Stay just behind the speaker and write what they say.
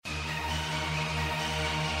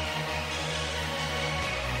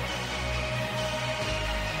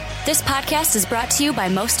This podcast is brought to you by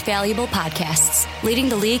Most Valuable Podcasts, leading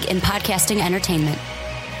the league in podcasting entertainment.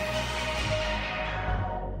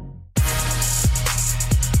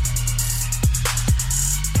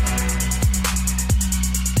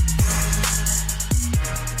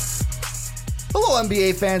 Hello,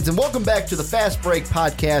 NBA fans, and welcome back to the Fast Break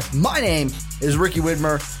Podcast. My name is Ricky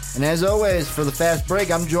Widmer, and as always, for the Fast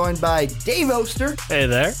Break, I'm joined by Dave Oster. Hey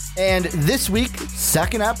there. And this week,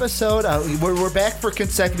 second episode, we're back for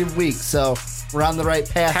consecutive weeks, so we're on the right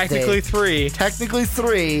path. Technically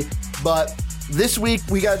three, but this week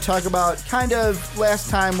we got to talk about last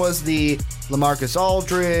time was the LaMarcus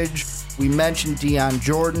Aldridge. We mentioned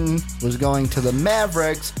Jordan was going to the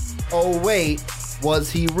Mavericks. Oh, wait,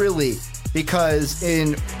 was he really? Because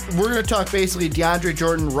we're going to talk basically DeAndre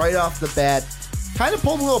Jordan right off the bat. Kind of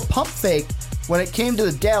pulled a little pump fake when it came to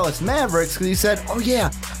the Dallas Mavericks because he said, oh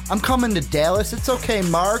yeah, I'm coming to Dallas. It's okay,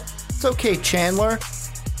 Mark. It's okay, Chandler.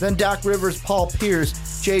 Then Doc Rivers, Paul Pierce,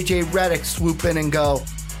 JJ Redick swoop in and go,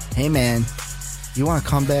 hey man, you want to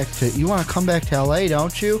come back to LA,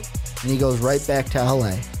 don't you? And he goes right back to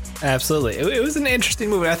LA. Absolutely. It was an interesting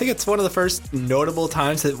move. I think it's one of the first notable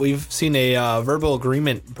times that we've seen a verbal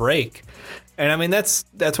agreement break. And I mean, that's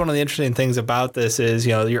one of the interesting things about this is,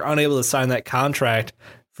 you're unable to sign that contract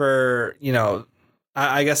for,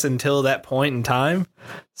 I guess until that point in time.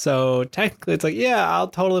 So technically it's like, yeah, I'll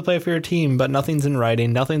totally play for your team, but nothing's in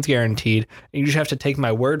writing. Nothing's guaranteed. You just have to take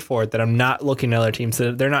my word for it that I'm not looking at other teams,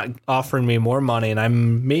 that they're not offering me more money and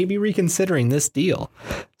I'm maybe reconsidering this deal.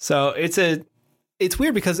 So it's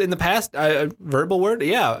weird because in the past, verbal word,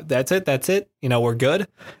 yeah, that's it. We're good.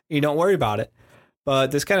 You don't worry about it.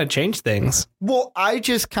 But this kind of changed things. Well, I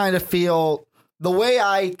just kind of feel the way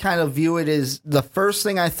I kind of view it is the first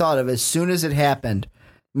thing I thought of as soon as it happened,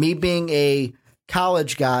 me being a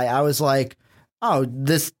college guy, I was like, oh,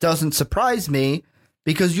 this doesn't surprise me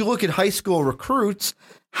because you look at high school recruits,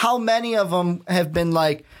 how many of them have been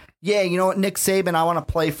like, yeah, you know what, Nick Saban, I want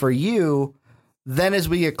to play for you. Then as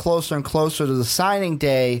we get closer and closer to the signing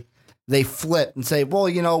day, they flip and say, well,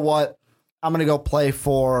 you know what? I'm going to go play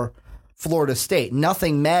for Florida State.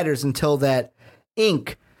 Nothing matters until that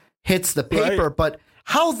ink hits the paper. Right. But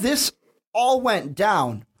how this all went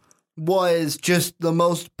down was just the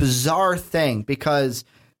most bizarre thing because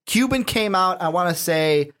Cuban came out, I want to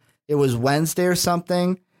say it was Wednesday or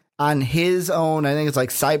something, on his own, I think it's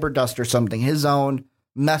like Cyberdust or something, his own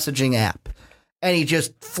messaging app. And he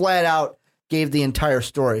just flat out gave the entire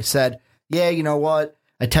story. Said, yeah, you know what?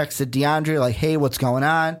 I texted DeAndre like, hey, what's going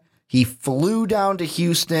on? He flew down to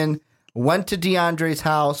Houston, went to DeAndre's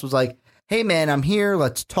house, was like, hey, man, I'm here.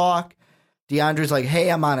 Let's talk. DeAndre's like, hey,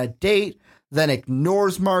 I'm on a date. Then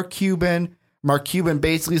ignores Mark Cuban. Mark Cuban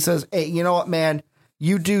basically says, hey, you know what, man?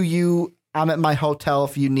 You do you. I'm at my hotel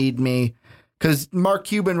if you need me. Because Mark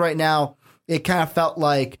Cuban right now, it kind of felt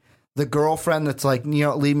like the girlfriend that's like,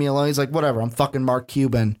 leave me alone. He's like, whatever. I'm fucking Mark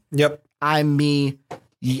Cuban. Yep. I'm me.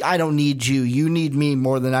 I don't need you. You need me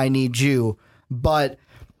more than I need you. But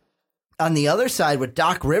on the other side with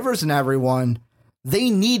Doc Rivers and everyone,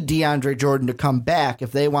 they need DeAndre Jordan to come back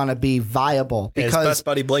if they want to be viable. Because his best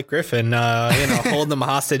buddy Blake Griffin, holding them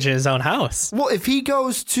hostage in his own house. Well, if he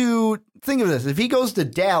goes to, think of this, if he goes to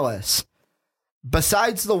Dallas,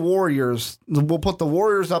 besides the Warriors, we'll put the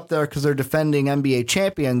Warriors up there because they're defending NBA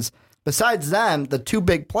champions. Besides them, the two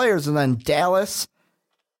big players, and then Dallas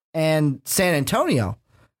and San Antonio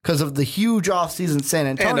because of the huge offseason San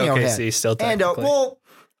Antonio and OKC had. Still technically. And,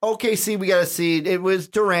 OKC, we got to see. It was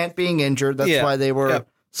Durant being injured. That's why they were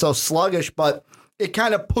so sluggish. But it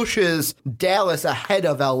kind of pushes Dallas ahead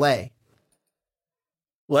of LA.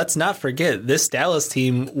 Let's not forget, this Dallas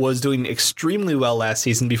team was doing extremely well last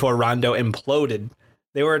season before Rondo imploded.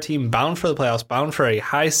 They were a team bound for the playoffs, bound for a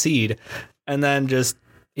high seed, and then just,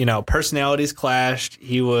 personalities clashed.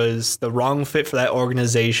 He was the wrong fit for that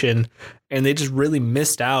organization, and they just really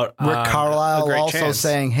missed out on Rick Carlisle a great also chance.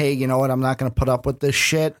 saying, hey, you know what, I'm not going to put up with this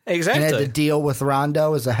shit. Exactly. And had to deal with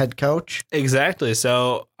Rondo as a head coach. Exactly.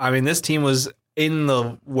 So, I mean, this team was in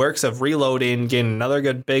the works of reloading, getting another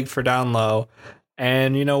good big for down low.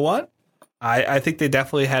 And you know what? I think they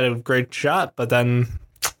definitely had a great shot, but then,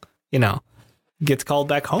 gets called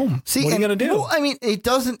back home. See, what are you going to do? Well, I mean, it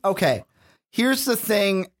doesn't. Okay. Here's the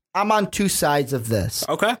thing. I'm on two sides of this.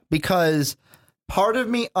 Okay. Because part of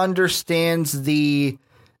me understands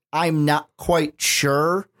I'm not quite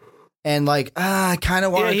sure. And I kind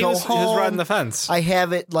of want to go home. He was riding the fence. I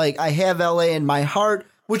have it I have LA in my heart,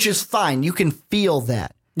 which is fine. You can feel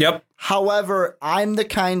that. Yep. However, I'm the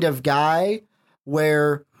kind of guy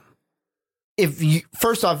where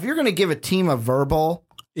first off, if you're going to give a team a verbal,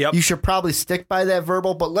 yep, you should probably stick by that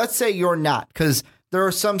verbal. But let's say you're not, because there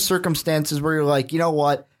are some circumstances where you're like, you know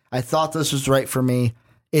what? I thought this was right for me.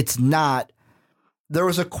 It's not. There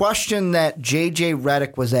was a question that JJ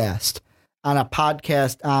Redick was asked on a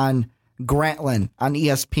podcast on Grantland on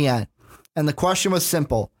ESPN. And the question was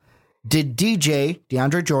simple. Did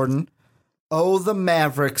DeAndre Jordan, owe the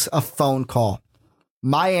Mavericks a phone call?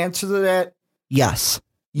 My answer to that, yes.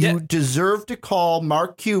 You deserve to call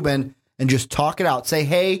Mark Cuban and just talk it out. Say,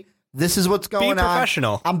 hey, this is what's going on. Be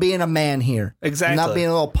professional. I'm being a man here. Exactly. I'm not being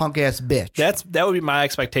a little punk-ass bitch. That would be my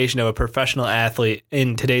expectation of a professional athlete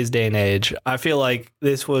in today's day and age. I feel like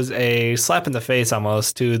this was a slap in the face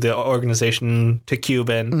almost to the organization, to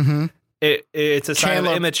Cuban. Mm-hmm. It's a sign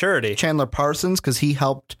of immaturity. Chandler Parsons, because he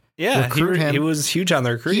helped recruit him. He was huge on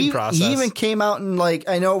the recruiting process. He even came out and, like,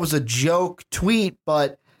 I know it was a joke tweet,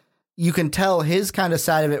 but you can tell his kind of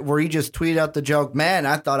side of it where he just tweeted out the joke, man,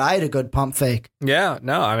 I thought I had a good pump fake. Yeah,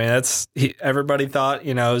 no, I mean, everybody thought,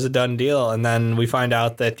 it was a done deal. And then we find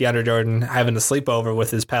out that DeAndre Jordan having a sleepover with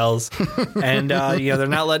his pals. And, they're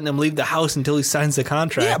not letting him leave the house until he signs the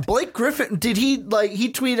contract. Yeah, Blake Griffin, he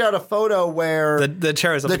tweeted out a photo where the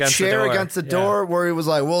chair is up against the door. The chair against the door where he was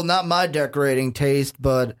like, well, not my decorating taste,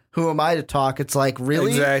 but who am I to talk? It's like,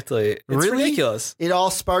 really? Exactly. It's ridiculous. It all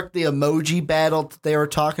sparked the emoji battle that they were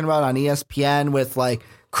talking about on ESPN with, like,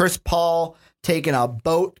 Chris Paul taking a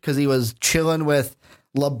boat because he was chilling with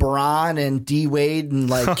LeBron and D Wade in,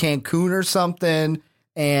 like, Cancun or something.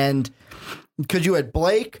 And because you had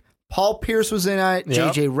Blake, Paul Pierce was in on it.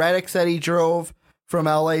 Yep. JJ Redick said he drove from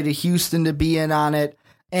LA to Houston to be in on it.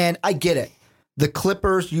 And I get it. The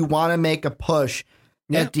Clippers, you want to make a push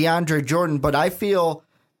at DeAndre Jordan, but I feel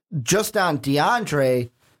just on DeAndre,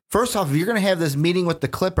 first off, if you're going to have this meeting with the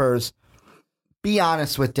Clippers, be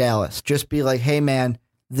honest with Dallas. Just be like, hey, man,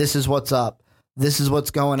 this is what's up. This is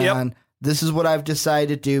what's going on. This is what I've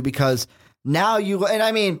decided to do, because now and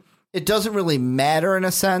I mean, it doesn't really matter in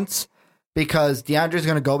a sense, because DeAndre's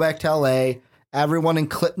going to go back to LA. Everyone in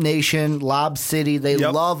Clip Nation, Lob City, they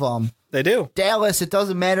love him. They do. Dallas, it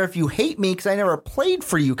doesn't matter if you hate me because I never played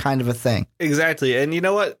for you, kind of a thing. Exactly. And you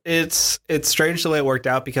know what? It's strange the way it worked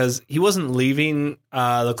out, because he wasn't leaving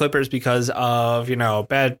the Clippers because of,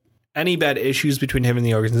 any bad issues between him and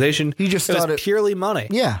the organization. He just thought it was purely money.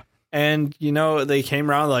 Yeah. And, they came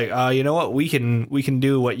around like, you know what? We can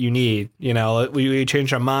do what you need. We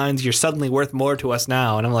changed our minds. You're suddenly worth more to us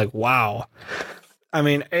now. And I'm like, wow. I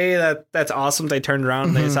mean, that's awesome. They turned around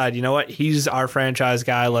and they decided, you know what? He's our franchise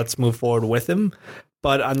guy. Let's move forward with him.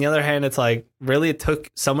 But on the other hand, it's like, really, it took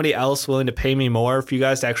somebody else willing to pay me more for you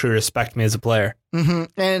guys to actually respect me as a player. Mm-hmm.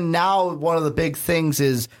 And now one of the big things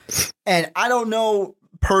is, and I don't know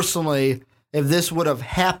personally if this would have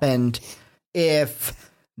happened if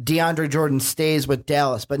DeAndre Jordan stays with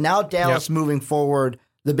Dallas. But now Dallas moving forward,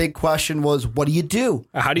 the big question was, what do you do?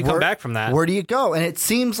 How do you come back from that? Where do you go? And it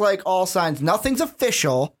seems like all signs, nothing's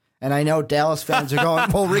official. And I know Dallas fans are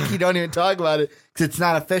going, well, Ricky, don't even talk about it because it's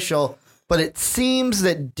not official. But it seems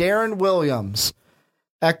that Darren Williams,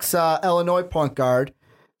 ex-Illinois point guard,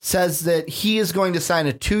 says that he is going to sign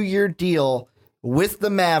a 2-year deal with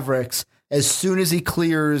the Mavericks as soon as he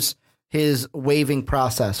clears his waiving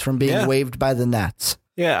process from being waived by the Nets.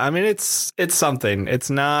 Yeah, I mean, it's something. It's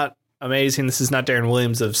not amazing. This is not Darren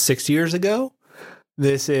Williams of 6 years ago.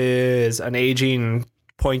 This is an aging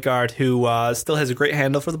point guard who still has a great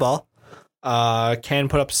handle for the ball, can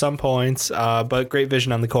put up some points, but great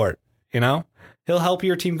vision on the court. He'll help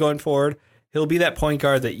your team going forward. He'll be that point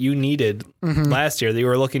guard that you needed last year, that you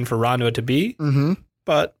were looking for Rondo to be. Mm-hmm.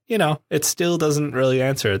 But, it still doesn't really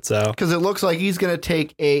answer it. So, because it looks like he's going to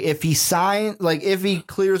take if he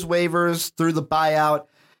clears waivers through the buyout,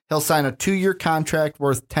 he'll sign a 2-year contract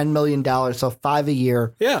worth $10 million, so $5 a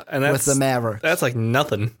year. Yeah, and with the Mavericks. That's like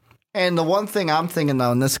nothing. And the one thing I'm thinking,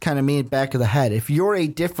 though, and this kind of me back of the head, if you're a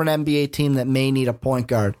different NBA team that may need a point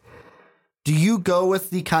guard, do you go with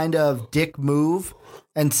the kind of dick move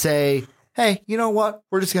and say, hey, you know what?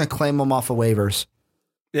 We're just going to claim him off of waivers?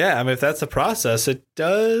 Yeah, I mean, if that's the process, it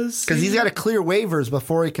does. Because he's got to clear waivers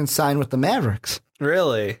before he can sign with the Mavericks.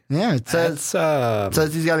 Really? Yeah, it says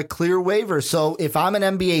he's got to clear waivers. So if I'm an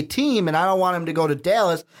NBA team and I don't want him to go to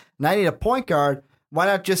Dallas and I need a point guard, why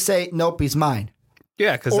not just say, nope, he's mine?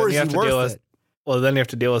 Yeah, because then you have to deal with then you have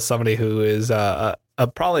to deal with somebody who is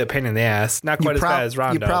probably a pain in the ass. Not quite as bad as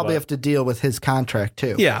Rondo. You probably have to deal with his contract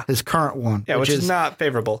too. Yeah, his current one. Yeah, which is not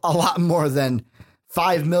favorable. A lot more than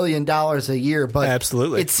 $5 million a year. But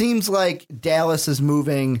absolutely, it seems like Dallas is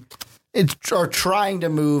moving, or trying to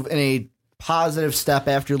move in a positive step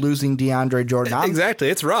after losing DeAndre Jordan. Exactly,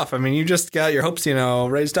 it's rough. I mean, you just got your hopes,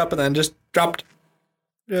 raised up and then just dropped.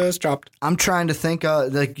 Just dropped. I'm trying to think,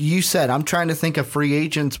 like you said, I'm trying to think of free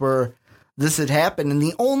agents where this had happened. And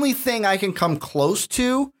the only thing I can come close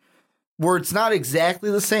to where it's not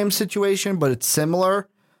exactly the same situation, but it's similar,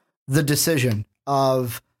 the decision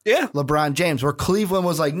of LeBron James, where Cleveland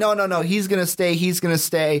was like, no, he's going to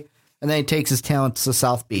stay. And then he takes his talents to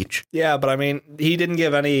South Beach. Yeah, but I mean, he didn't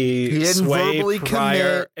give any sway verbally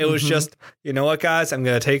prior. Commit. It was just, you know what, guys? I'm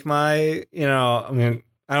going to take my,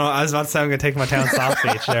 I was about to say I'm going to take my talents to South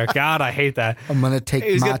Beach there. God, I hate that. I'm going to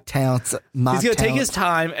take my talents. He's going to take his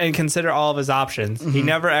time and consider all of his options. Mm-hmm. He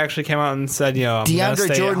never actually came out and said, I'm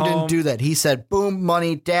DeAndre Jordan didn't do that. He said, boom,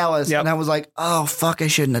 money, Dallas. Yep. And I was like, oh, fuck, I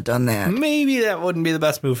shouldn't have done that. Maybe that wouldn't be the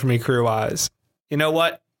best move for me career-wise. You know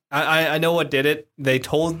what? I know what did it. They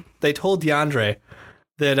told DeAndre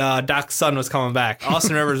that Doc's son was coming back.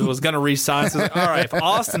 Austin Rivers was going to re-sign. So like, all right, if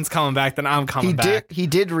Austin's coming back, then I'm coming back. He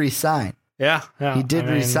did re-sign. Yeah. He did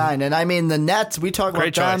resign. And I mean, the Nets, we talk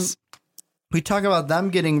about them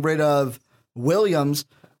getting rid of Williams.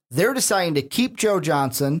 They're deciding to keep Joe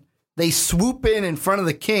Johnson. They swoop in front of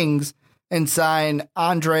the Kings and sign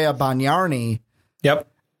Andrea Bargnani.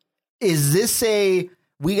 Yep. Is this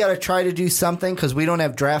we got to try to do something because we don't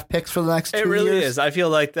have draft picks for the next 2 years? It really is. I feel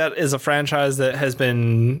like that is a franchise that has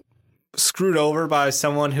been screwed over by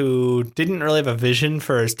someone who didn't really have a vision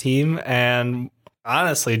for his team and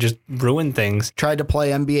honestly just ruined things. Tried to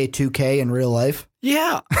play NBA 2K in real life.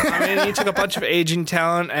 Yeah. I mean, you took a bunch of aging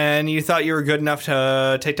talent and you thought you were good enough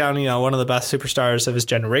to take down, one of the best superstars of his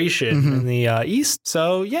generation in the East.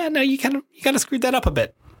 So, yeah, no, you kind of screwed that up a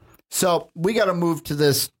bit. So we got to move to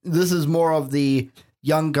this. This is more of the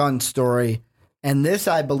young gun story. And this,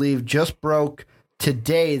 I believe, just broke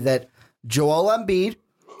today that Joel Embiid,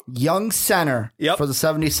 young center for the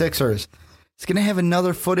 76ers, is going to have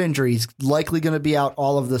another foot injury. He's likely going to be out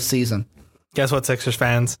all of this season. Guess what, Sixers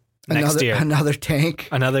fans? Next year. Another tank.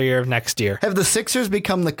 Another year of next year. Have the Sixers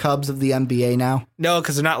become the Cubs of the NBA now? No,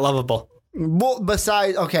 because they're not lovable. Well,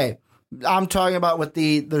 besides, okay, I'm talking about with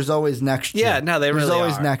there's always next year. Yeah, no, they really are. There's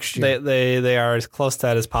always next year. They are as close to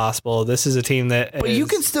that as possible. This is a team that But you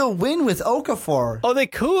can still win with Okafor. Oh, they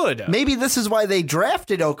could. Maybe this is why they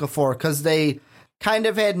drafted Okafor, because they kind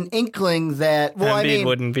of had an inkling that, Embiid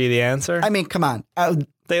wouldn't be the answer. I mean, come on.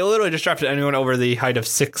 They literally just drafted anyone over the height of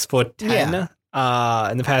 6'10"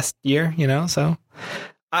 in the past year, so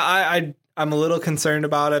I'm a little concerned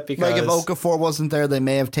about it because if Okafor wasn't there, they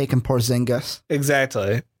may have taken Porzingis.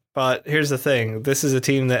 Exactly. But here's the thing. This is a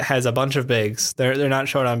team that has a bunch of bigs. They're not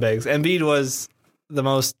short on bigs. Embiid was the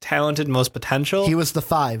most talented, most potential. He was the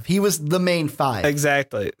 5. He was the main 5.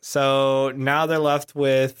 Exactly. So now they're left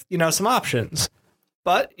with, some options.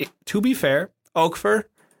 But to be fair, Okafor,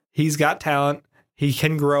 he's got talent. He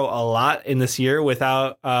can grow a lot in this year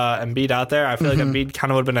without Embiid out there. I feel like Embiid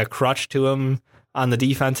kind of would have been a crutch to him on the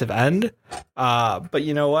defensive end. But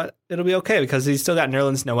you know what? It'll be okay because he's still got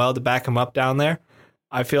Nerlens Noel to back him up down there.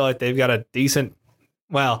 I feel like they've got a decent,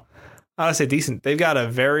 I don't say decent. They've got a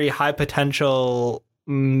very high potential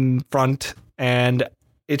front, and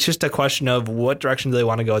it's just a question of what direction do they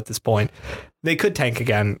want to go at this point. They could tank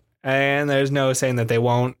again. And there's no saying that they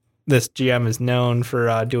won't. This GM is known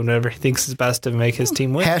for doing whatever he thinks is best to make his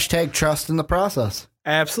team win. # trust in the process.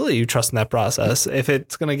 Absolutely, you trust in that process. If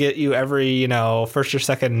it's going to get you every, first or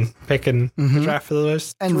second pick in the draft for the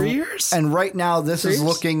last 3 years. And right now, this is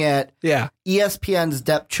looking at ESPN's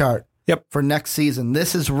depth chart for next season.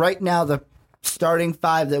 This is right now the starting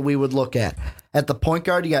 5 that we would look at. At the point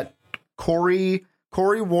guard, you got Corey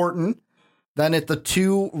Wharton. Then at the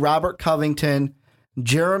 2, Robert Covington,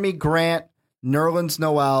 Jeremy Grant, Nerlens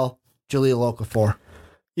Noel, Jahlil Okafor.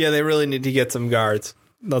 Yeah, they really need to get some guards.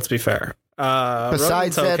 Let's be fair.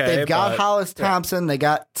 Besides that, they've got Hollis Thompson. They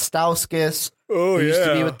got Stauskas. Oh, who used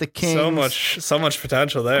to be with the Kings. So much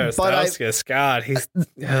potential there. Stauskas, God, he's.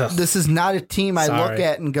 This is not a team I look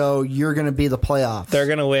at and go, "You're going to be the playoffs." They're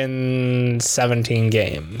going to win 17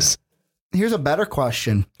 games. Here's a better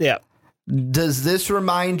question. Yeah. Does this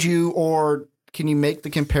remind you, or can you make the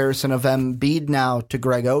comparison of Embiid now to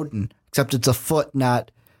Greg Oden? Except it's a foot, not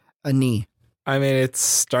a knee. I mean, it's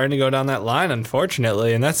starting to go down that line,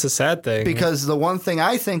 unfortunately, and that's the sad thing. Because the one thing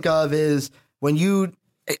I think of is when you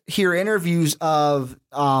hear interviews of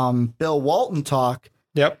Bill Walton talk,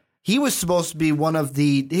 he was supposed to be one of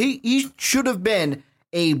the... He should have been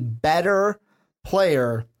a better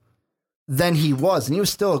player than he was, and he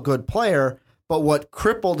was still a good player, but what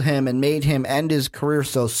crippled him and made him end his career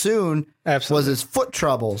so soon was his foot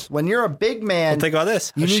troubles. When you're a big man... Well, think about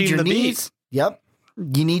this. You need your knees. Yep.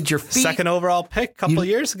 You need your feet. Second overall pick a couple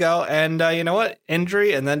years ago. And you know what?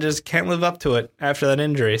 Injury, and then just can't live up to it after that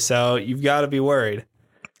injury. So you've got to be worried.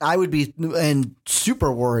 I would be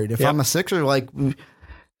super worried if I'm a Sixer.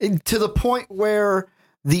 To the point where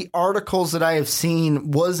the articles that I have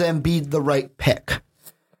seen, was Embiid the right pick?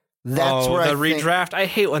 That's where the redraft. I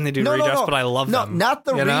hate when they do redrafts, but I love them. Not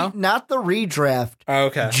the not the redraft. Oh,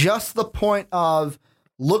 okay. Just the point of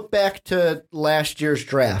look back to last year's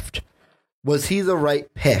draft. Was he the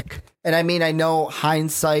right pick? And I mean, I know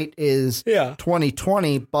hindsight is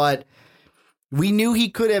 2020, but we knew he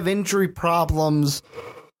could have injury problems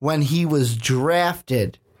when he was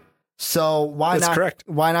drafted. So why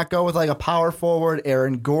not go with like a power forward?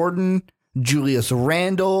 Aaron Gordon, Julius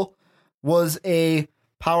Randle was a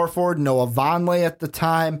power forward. Noah Vonleh at the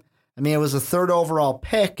time. I mean, it was a 3rd overall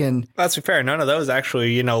pick, and let's be fair, none of those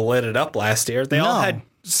actually, lit it up last year. They all had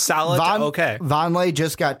solid. Vonleh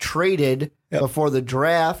just got traded before the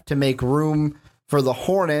draft to make room for the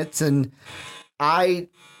Hornets, and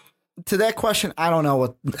to that question, I don't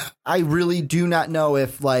know. I really do not know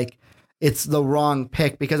if it's the wrong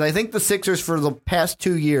pick, because I think the Sixers for the past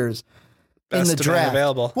 2 years in the draft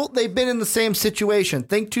available. Well, they've been in the same situation.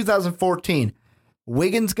 Think 2014.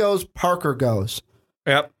 Wiggins goes, Parker goes.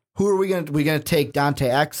 Yep. Who are we going to take? Dante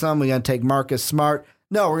Exum? We're going to take Marcus Smart?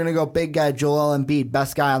 No, we're going to go big guy Joel Embiid,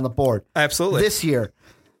 best guy on the board. Absolutely. This year,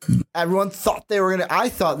 everyone thought I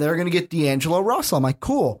thought they were going to get D'Angelo Russell. I'm like,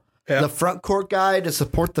 cool. Yep. The front court guy to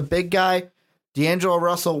support the big guy. D'Angelo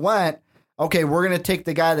Russell went. Okay, we're going to take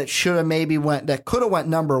the guy that could have went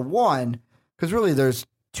number 1, because really there's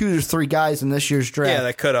 2 to 3 guys in this year's draft.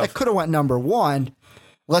 That could have went number 1.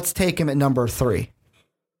 Let's take him at number 3.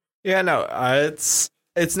 Yeah, no, it's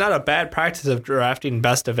not a bad practice of drafting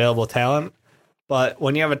best available talent, but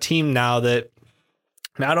when you have a team now that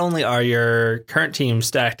not only are your current team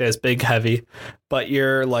stacked as big heavy, but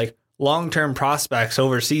your long-term prospects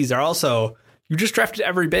overseas are also, you just drafted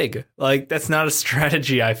every big. That's not a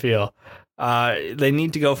strategy, I feel. They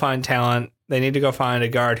need to go find talent. They need to go find a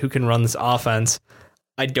guard who can run this offense.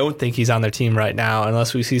 I don't think he's on their team right now,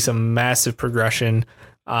 unless we see some massive progression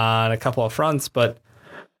on a couple of fronts, but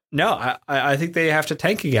no, I think they have to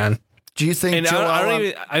tank again. Do you think? I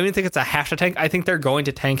don't even think it's a have to tank. I think they're going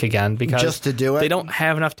to tank again because just to do it, they don't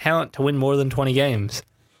have enough talent to win more than 20 games.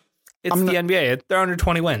 It's the NBA. They're under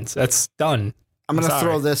 20 wins. That's done. I'm going to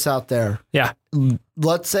throw this out there. Yeah.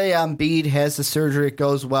 Let's say Embiid has the surgery. It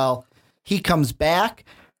goes well. He comes back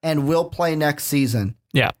and will play next season.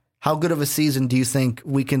 Yeah. How good of a season do you think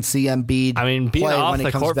we can see Embiid being play off when he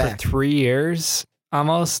the comes court back? for 3 years?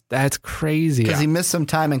 Almost. That's crazy. Because he missed some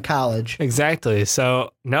time in college. Exactly.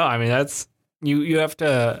 So, no, that's you have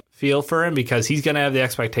to feel for him, because he's going to have the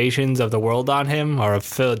expectations of the world on him, or of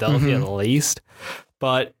Philadelphia at least.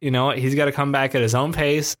 But, he's got to come back at his own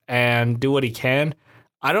pace and do what he can.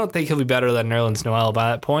 I don't think he'll be better than Nerlens Noel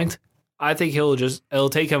by that point. I think it'll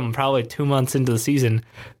take him probably 2 months into the season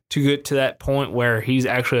to get to that point where he's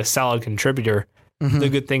actually a solid contributor. The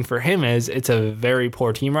good thing for him is it's a very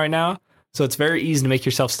poor team right now. So it's very easy to make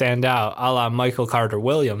yourself stand out, a la Michael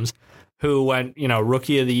Carter-Williams, who went,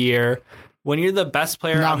 Rookie of the Year. When you're the best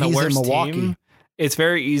player on the worst team, it's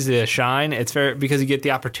very easy to shine. Because you get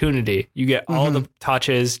the opportunity. You get all the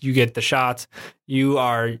touches, you get the shots. You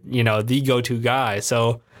are, the go-to guy.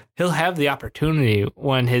 So he'll have the opportunity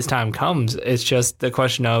when his time comes. It's just the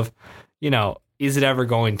question of, is it ever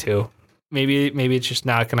going to? Maybe it's just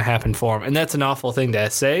not going to happen for him. And that's an awful thing to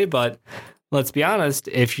say, but let's be honest,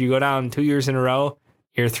 if you go down 2 years in a row,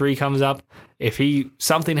 year 3 comes up, if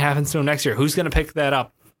something happens to him next year, who's going to pick that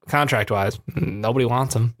up contract-wise? Nobody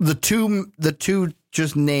wants him. The two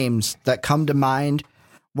just names that come to mind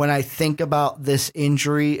when I think about this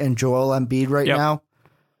injury and Joel Embiid right now,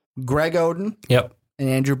 Greg Oden and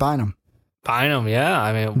Andrew Bynum. Bynum,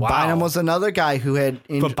 yeah. Wow. Bynum was another guy who had...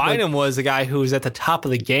 But Bynum was a guy who was at the top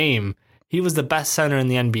of the game. He was the best center in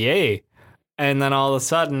the NBA. And then all of a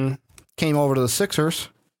sudden... came over to the Sixers.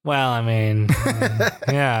 Well,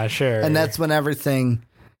 yeah, sure. And that's when everything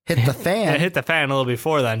hit the fan. It hit the fan a little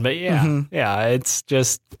before then, but yeah, it's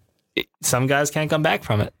just some guys can't come back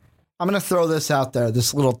from it. I'm going to throw this out there,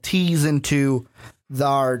 this little tease into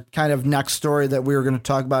our kind of next story that we were going to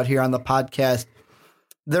talk about here on the podcast.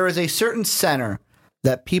 There is a certain center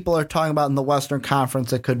that people are talking about in the Western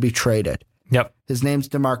Conference that could be traded. Yep. His name's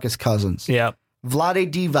DeMarcus Cousins. Yep.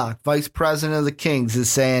 Vlade Divac, vice president of the Kings, is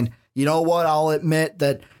saying, you know what, I'll admit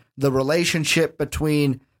that the relationship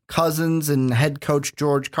between Cousins and head coach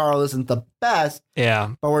George Karl isn't the best.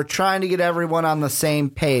 Yeah. But we're trying to get everyone on the same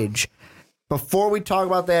page. Before we talk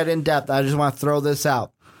about that in depth, I just want to throw this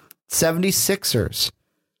out. 76ers,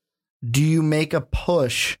 do you make a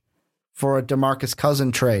push for a DeMarcus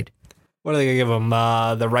Cousins trade? What are they going to give him?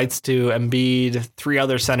 The rights to Embiid, 3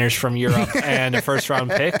 other centers from Europe, and a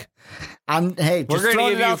first-round pick? We're going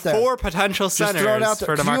to give you 4 potential centers for DeMarcus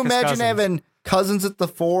Cousins. Can you imagine having Cousins at the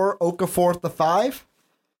 4, Okafor at the 5.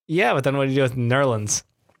 Yeah, but then what do you do with Nerlens?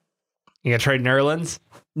 You gonna trade Nerlens?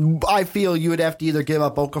 I feel you would have to either give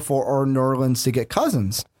up Okafor or Nerlens to get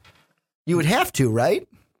Cousins. You would have to, right?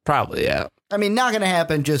 Probably, yeah. I mean, not going to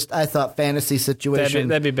happen. Just, I thought, fantasy situation.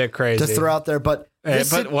 That'd be a bit crazy to throw out there. But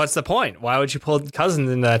what's the point? Why would you pull Cousins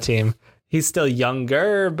into that team? He's still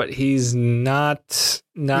younger, but he's not he's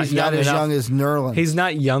young not as enough. young as Nerlens. He's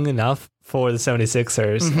not young enough for the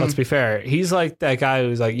 76ers. Mm-hmm. Let's be fair. He's like that guy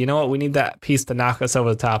who's like, you know what? We need that piece to knock us over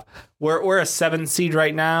the top. We're a 7 seed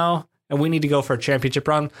right now, and we need to go for a championship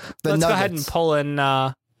run. Let's go ahead and pull in.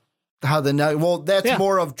 That's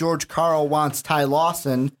more of George Karl wants Ty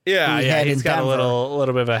Lawson. Yeah, he's got a little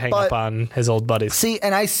bit of a hang up on his old buddies. See,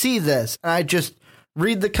 and I see this, and I just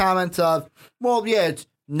read the comments of, it's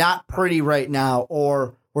not pretty right now,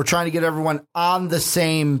 or we're trying to get everyone on the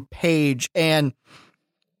same page. And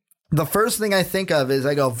the first thing I think of is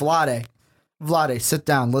I go, Vlade, sit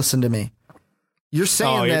down, listen to me. You're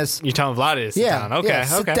saying this. You're telling Vlade to sit down. Okay, yeah,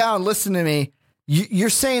 sit down, listen to me. You're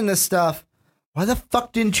saying this stuff. Why the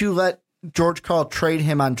fuck didn't you let George Karl trade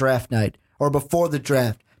him on draft night or before the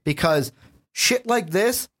draft? Because shit like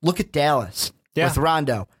this, look at Dallas with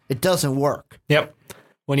Rondo. It doesn't work. Yep.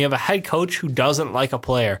 When you have a head coach who doesn't like a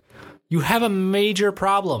player, you have a major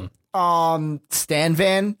problem. Stan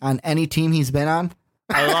Van on any team he's been on.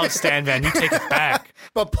 I love Stan Van. You take it back.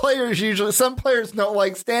 But some players don't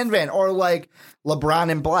like Stan Van or like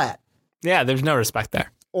LeBron and Blatt. Yeah, there's no respect there.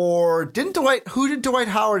 Or did Dwight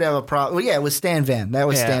Howard have a problem? Well, yeah, it was Stan Van. That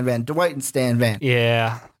was Stan Van. Dwight and Stan Van.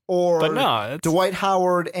 Yeah. But no, Dwight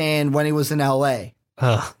Howard and when he was in L.A.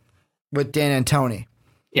 With Dan Antoni.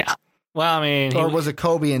 Yeah. Well, I mean... Or was it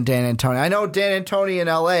Kobe and Dan Antoni? I know Dan Antoni in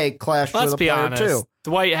L.A. clashed with a player, honest. too.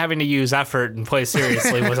 Dwight having to use effort and play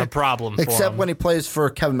seriously was a problem for him. Except when he plays for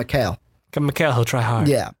Kevin McHale. Kevin McHale, he'll try hard.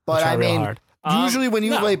 Yeah, but I mean... hard. Usually when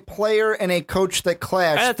you have a player and a coach that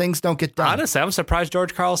clash, things don't get done. Honestly, I'm surprised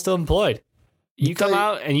George Karl is still employed. You come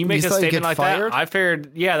out and you make a statement like that, I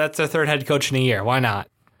figured, that's their third head coach in a year. Why not?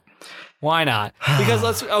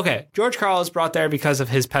 Because George Karl is brought there because of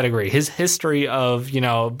his pedigree, his history of,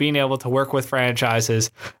 being able to work with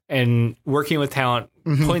franchises and working with talent,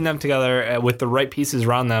 putting them together with the right pieces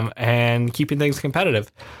around them and keeping things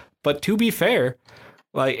competitive. But to be fair,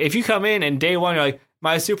 like if you come in and day one, you're like,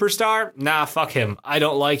 my superstar? Nah, fuck him. I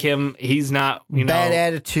don't like him. He's not, bad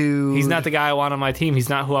attitude. He's not the guy I want on my team. He's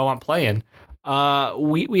not who I want playing.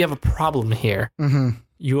 We have a problem here. Mm-hmm.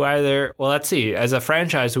 You either, let's see. As a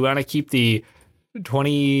franchise, we want to keep the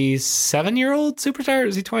 27-year-old superstar.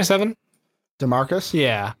 Is he 27? DeMarcus?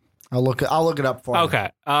 Yeah. I'll look it up for you. Okay.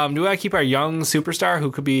 Do we want to keep our young superstar who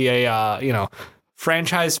could be a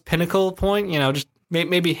franchise pinnacle point? Just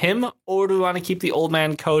maybe him, or do we want to keep the old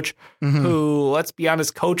man coach who, let's be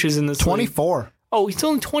honest, coaches in this 24. League? Oh, he's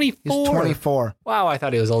only 24. He's 24. Wow, I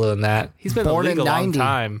thought he was older than that. He's been born in the league a 90, long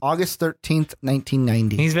time. August 13th,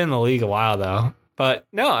 1990. He's been in the league a while, though. But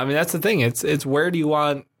no, I mean, that's the thing. It's where do you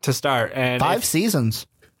want to start? And 5 seasons.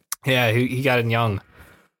 Yeah, he got in young.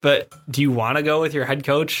 But do you want to go with your head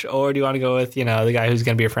coach, or do you want to go with, the guy who's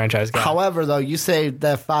going to be a franchise guy? However, though, you say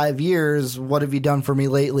that 5 years, what have you done for me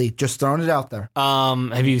lately? Just throwing it out there.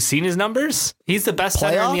 Have you seen his numbers? He's the best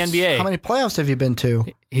center in the NBA. How many playoffs have you been to?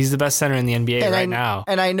 He's the best center in the NBA now.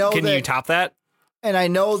 And I know Can you top that? And I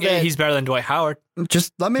know that he's better than Dwight Howard.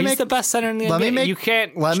 Just let me He's the best center in the NBA. You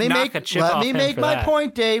can't knock a chip off him. Let me make my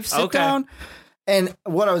point, Dave. Sit down. And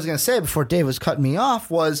what I was going to say before Dave was cutting me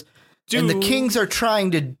off was, and the Kings are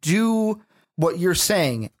trying to do what you're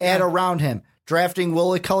saying, add around him, drafting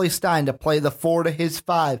Willie Cauley-Stein to play the 4 to his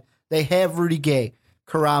 5. They have Rudy Gay,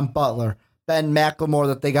 Caron Butler, Ben McLemore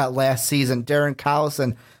that they got last season, Darren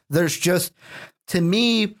Collison. There's just, to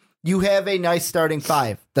me, you have a nice starting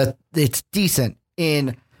 5 that it's decent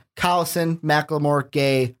in Collison, McLemore,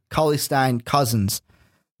 Gay, Cauley-Stein, Cousins.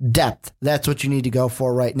 Depth. That's what you need to go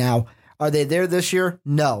for right now. Are they there this year?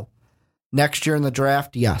 No. Next year in the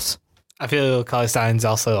draft? Yes. I feel Cauley-Stein's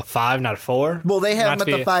also a 5, not a 4. Well, they have him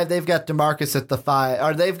at the 5. They've got DeMarcus at the 5.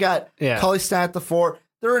 Or they've got Cauley-Stein at the 4.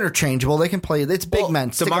 They're interchangeable. They can play. It's big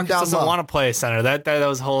men. DeMarcus doesn't want to play center. That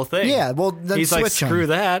was the whole thing. Yeah, well, then he's switch like, screw him.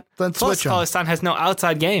 that. Then Plus, switch him. Cauley-Stein has no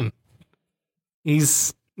outside game. He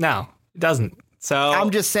doesn't. So I'm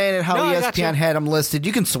just saying it how ESPN had him listed.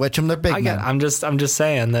 You can switch them. They're big men. I'm just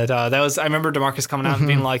saying that was. I remember DeMarcus coming out and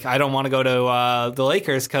being like, I don't want to go to the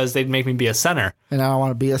Lakers because they'd make me be a center. And I don't want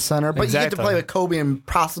to be a center. But you get to play with Kobe and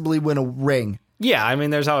possibly win a ring. Yeah, I mean,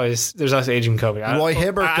 there's always aging Kobe. Roy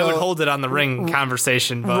Hibbert. I would hold it on the ring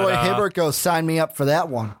conversation, but Roy Hibbert goes, sign me up for that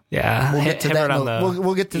one. Yeah, we'll get to that.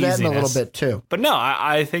 We'll get to that in a little bit too. But no,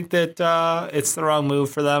 I think that it's the wrong move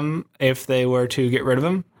for them if they were to get rid of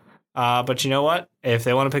him. But you know what? If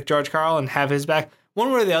they want to pick George Karl and have his back,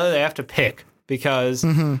 one way or the other, they have to pick because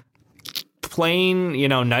playing,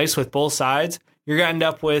 nice with both sides, you're going to end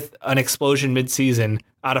up with an explosion midseason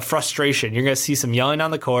out of frustration. You're going to see some yelling on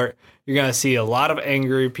the court. You're going to see a lot of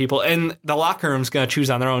angry people, and the locker room's going to choose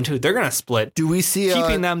on their own too. They're going to split. Do we see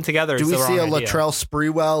keeping them together? Do we see a Latrell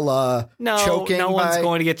Sprewell choking? No one's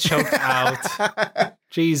going to get choked out.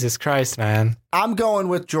 Jesus Christ, man! I'm going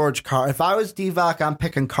with George Karl. If I was Divac, I'm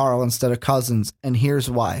picking Karl instead of Cousins, and here's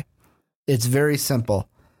why. It's very simple.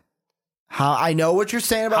 I know what you're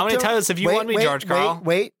saying about. How many titles have you won me, George Karl?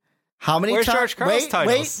 Wait. How many times? Where's George Karl's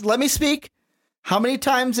titles? Wait. Let me speak. How many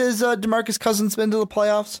times has DeMarcus Cousins been to the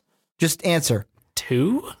playoffs? Just answer.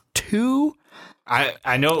 2?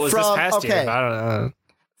 I know it was this past year, but I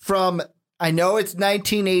don't know. I know it's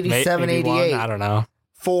 1987, 88. I don't know.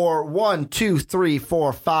 For 1, 2, 3,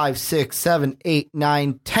 4, 5, 6, 7, 8,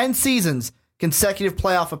 9, 10 seasons, consecutive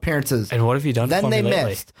playoff appearances. And what have you done then for me lately? lately?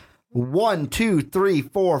 Missed 1, 2, 3,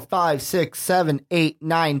 4, 5, 6, 7, 8,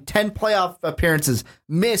 9, 10 playoff appearances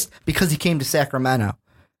missed because he came to Sacramento.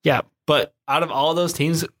 Yeah, but out of all those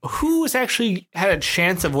teams, who has actually had a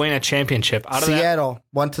chance of winning a championship? Seattle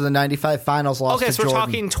went to the 95 finals, lost to so Jordan. we're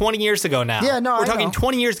talking 20 years ago now. Yeah, no, we're talking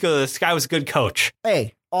 20 years ago. This guy was a good coach.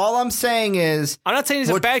 Hey, all I'm saying is... I'm not saying he's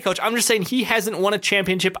a bad coach. I'm just saying he hasn't won a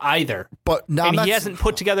championship either. But no, and he hasn't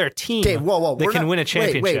put together a team that can win a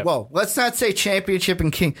championship. Wait. Let's not say championship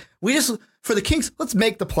and king. For the Kings, let's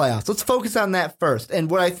make the playoffs. Let's focus on that first. And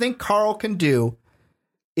what I think Karl can do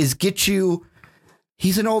is get you...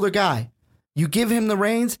 He's an older guy. You give him the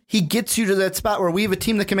reins, he gets you to that spot where we have a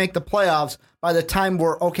team that can make the playoffs. By the time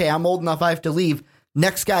I'm old enough, I have to leave.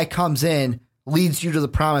 Next guy comes in, leads you to the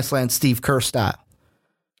promised land, Steve Kerr style.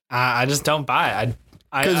 I just don't buy it.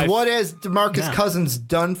 Because what has DeMarcus Cousins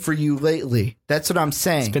done for you lately? That's what I'm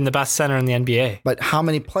saying. He's been the best center in the NBA. But how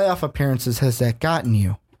many playoff appearances has that gotten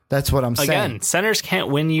you? That's what I'm saying. Again, centers can't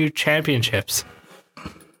win you championships.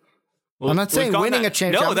 I'm not saying winning a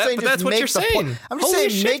championship. No, that's what you're saying. I'm just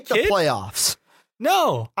saying make the playoffs.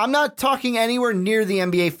 No. I'm not talking anywhere near the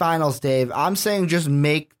NBA Finals, Dave. I'm saying just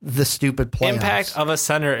make the stupid playoffs. Impact of a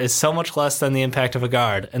center is so much less than the impact of a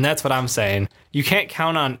guard, and that's what I'm saying. You can't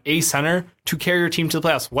count on a center to carry your team to the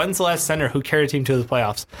playoffs. When's the last center who carried a team to the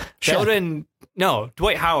playoffs? That would have been... No,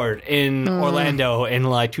 Dwight Howard in Orlando in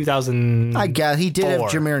 2000. I guess he did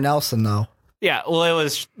have Jameer Nelson, though. Yeah, well,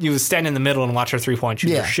 you was stand in the middle and watch her 3-point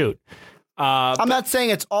shooter shoot. I'm not saying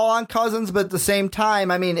it's all on Cousins, but at the same time,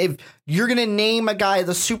 I mean, if you're going to name a guy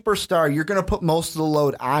the superstar, you're going to put most of the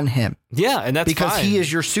load on him. Yeah, and that's because fine. He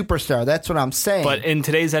is your superstar. That's what I'm saying. But in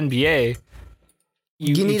today's NBA,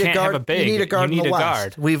 you need a guard. You need a guard. You need a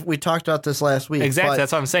guard. We talked about this last week. Exactly.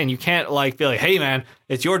 That's what I'm saying. You can't be like, hey, man,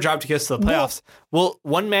 it's your job to get us to the playoffs. Well,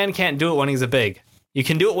 one man can't do it when he's a big. You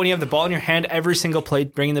can do it when you have the ball in your hand every single play,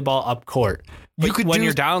 bringing the ball up court. But when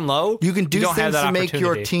you're down low, you can do things to make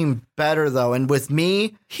your team better, though. And with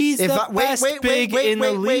me, he's the best big in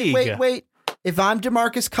the league. Wait. If I'm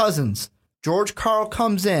DeMarcus Cousins, George Karl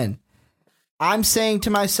comes in, I'm saying to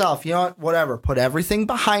myself, you know what, whatever, put everything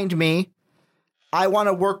behind me. I want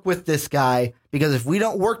to work with this guy because if we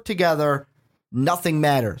don't work together, nothing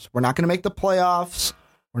matters. We're not going to make the playoffs.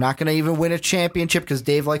 We're not going to even win a championship because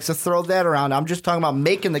Dave likes to throw that around. I'm just talking about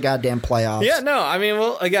making the goddamn playoffs. Yeah, no, I mean,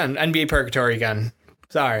 well, again, NBA purgatory again.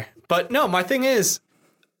 Sorry. But no, my thing is,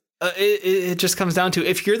 it just comes down to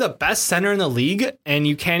if you're the best center in the league and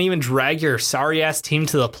you can't even drag your sorry-ass team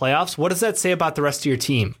to the playoffs, what does that say about the rest of your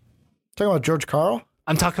team? Talking about George Karl?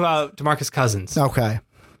 I'm talking about DeMarcus Cousins. Okay.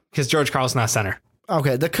 Because George Karl's not center.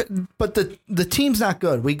 Okay, but the team's not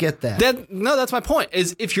good. We get that. That's my point,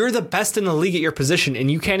 is if you're the best in the league at your position and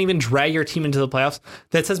you can't even drag your team into the playoffs,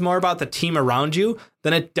 that says more about the team around you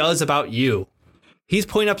than it does about you. He's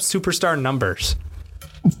putting up superstar numbers.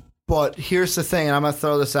 But here's the thing, and I'm going to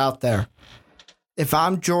throw this out there. If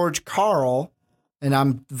I'm George Karl and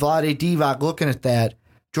I'm Vlade Divac looking at that,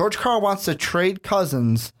 George Karl wants to trade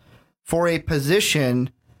Cousins for a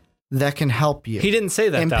position that can help you. He didn't say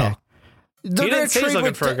that, Impact. though. He didn't say he's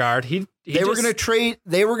looking for a guard. The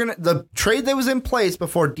trade that was in place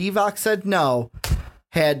before Divac said no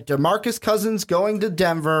had DeMarcus Cousins going to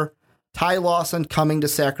Denver, Ty Lawson coming to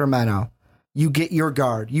Sacramento. You get your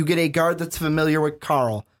guard. You get a guard that's familiar with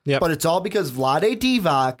Karl. Yep. But it's all because Vlade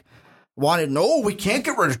Divac wanted, no, we can't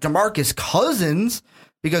get rid of DeMarcus Cousins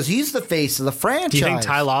because he's the face of the franchise. Do you think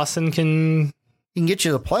Ty Lawson can He can get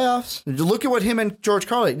you to the playoffs. Look at what him and George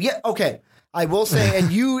Karl did. Yeah, okay. I will say,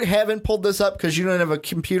 and you haven't pulled this up because you don't have a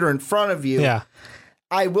computer in front of you. Yeah.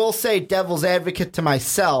 I will say, devil's advocate to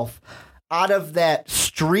myself, out of that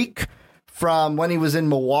streak from when he was in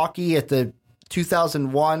Milwaukee at the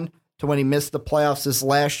 2001 to when he missed the playoffs this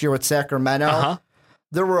last year with Sacramento,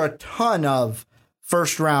 there were a ton of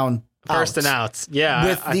first and outs. Yeah.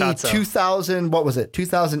 With the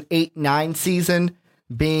 2008-9 season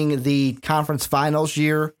being the conference finals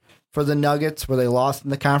year for the Nuggets, where they lost in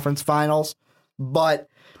the conference finals. But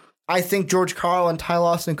I think George Karl and Ty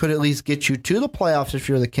Lawson could at least get you to the playoffs if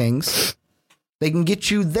you're the Kings. They can get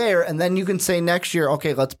you there, and then you can say next year,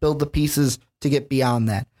 okay, let's build the pieces to get beyond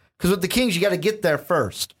that. Because with the Kings, you got to get there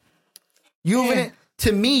first. You haven't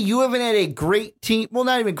had a great team. Well,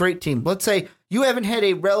 not even great team. Let's say you haven't had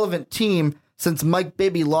a relevant team since Mike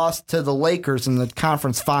Bibby lost to the Lakers in the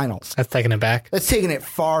conference finals. That's taking it back. That's taking it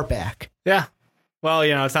far back. Yeah. Well,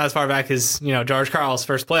 it's not as far back as, George Karl's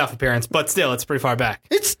first playoff appearance, but still, it's pretty far back.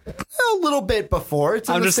 It's a little bit before. It's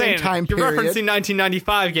in the same time period. You're referencing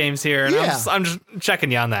 1995 games here, and I'm just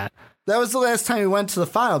checking you on that. That was the last time he went to the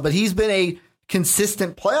final, but he's been a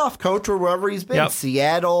consistent playoff coach wherever he's been. Yep.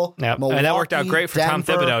 Seattle, Milwaukee, and that worked out great for Denver. Tom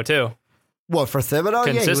Thibodeau, too. What, for Thibodeau?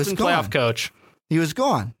 Consistent he was playoff coach. He was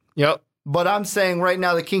gone. Yep. But I'm saying right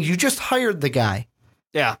now, the Kings, you just hired the guy.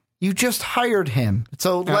 Yeah. You just hired him.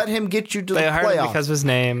 So let him get you to the playoffs. They hired him because of his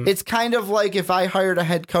name. It's kind of like if I hired a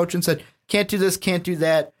head coach and said, can't do this, can't do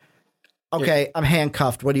that. Okay, I'm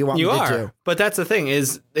handcuffed. What do you want me to do? But that's the thing,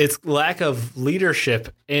 is it's lack of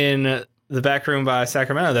leadership in the back room by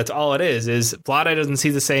Sacramento. That's all it is Vlade doesn't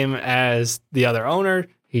see the same as the other owner.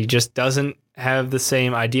 He just doesn't have the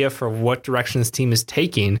same idea for what direction his team is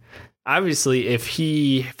taking. Obviously, if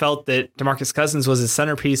he felt that DeMarcus Cousins was the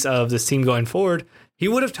centerpiece of this team going forward, he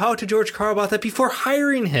would have talked to George Karl about that before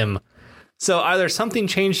hiring him. So either something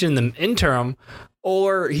changed in the interim,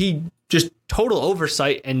 or he just total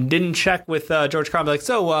oversight and didn't check with George Karl. Like,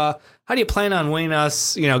 how do you plan on winning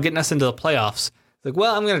us, getting us into the playoffs? Like,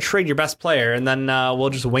 well, I'm going to trade your best player, and then we'll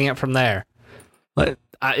just wing it from there. But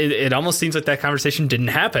it almost seems like that conversation didn't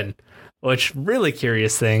happen, which really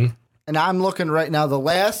curious thing. And I'm looking right now, the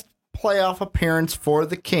last playoff appearance for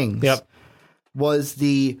the Kings was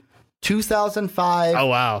the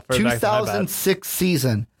 2005 2006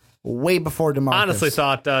 season, way before DeMarcus. Honestly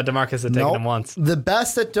thought DeMarcus had taken him once. The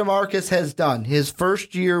best that DeMarcus has done, his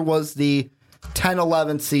first year was the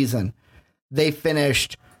 10-11 season. They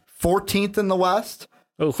finished 14th in the West,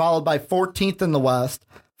 followed by 14th in the West,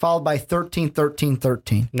 followed by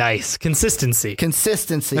 13-13-13. Nice. Consistency.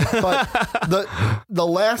 But the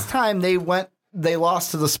last time they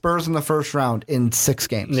lost to the Spurs in the first round in 6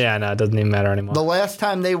 games. Yeah, no, it doesn't even matter anymore. The last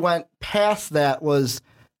time they went past that was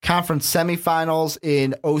conference semifinals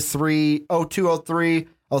in 02-03,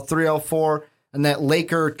 03-04, and that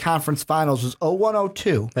Laker conference finals was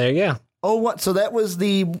 01-02. There you go. 01. So that was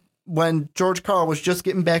when George Karl was just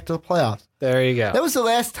getting back to the playoffs. There you go. That was the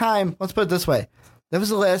last time, let's put it this way, that was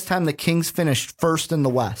the last time the Kings finished first in the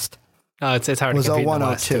West. Oh, it's hard to compete in the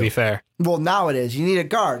West, to be fair. Well, now it is. You need a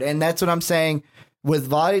guard, and that's what I'm saying. With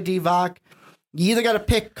Vlade Divac, you either got to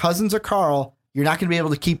pick Cousins or Karl. You're not going to be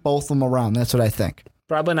able to keep both of them around. That's what I think.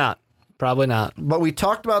 Probably not. But we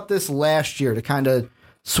talked about this last year to kind of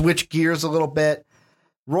switch gears a little bit.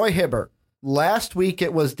 Roy Hibbert. Last week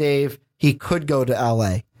it was, Dave, he could go to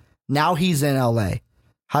L.A. Now he's in L.A.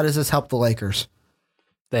 How does this help the Lakers?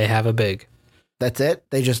 They have a big. That's it?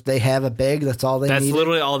 They have a big? That's all they needed? That's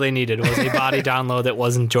literally all they needed was a body down low that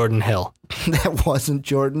wasn't Jordan Hill. That wasn't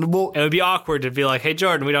Jordan. Well, it would be awkward to be like, hey,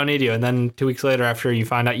 Jordan, we don't need you. And then 2 weeks later, after you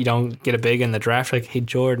find out you don't get a big in the draft, like, hey,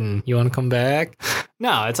 Jordan, you want to come back?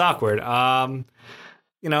 No, it's awkward.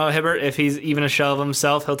 Hibbert, if he's even a shell of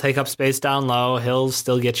himself, he'll take up space down low. He'll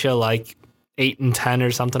still get you like 8 and 10 or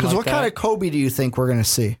something like that. Because what kind of Kobe do you think we're going to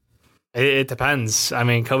see? It depends. I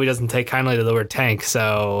mean, Kobe doesn't take kindly to the word tank,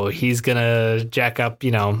 so he's going to jack up,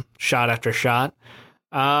 shot after shot.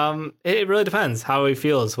 It really depends how he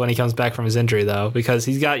feels when he comes back from his injury, though, because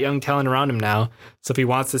he's got young talent around him now. So if he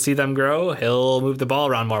wants to see them grow, he'll move the ball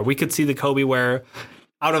around more. We could see the Kobe where,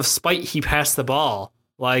 out of spite, he passed the ball.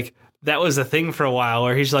 Like, that was a thing for a while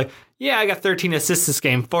where he's like, yeah, I got 13 assists this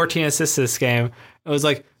game, 14 assists this game. It was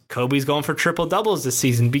like, Kobe's going for triple doubles this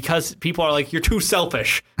season because people are like, you're too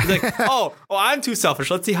selfish. He's like, oh, I'm too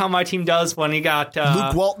selfish. Let's see how my team does when he got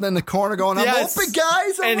Luke Walton in the corner going, I'm open,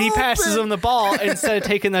 guys. And he passes him the ball instead of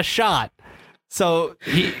taking the shot. So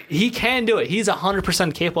he can do it. He's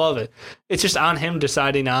 100% capable of it. It's just on him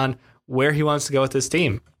deciding on where he wants to go with this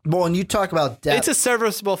team. Well, and you talk about depth. It's a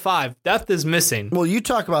serviceable 5. Depth is missing. Well, you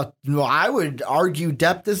talk about, I would argue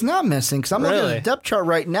depth is not missing because I'm looking at the depth chart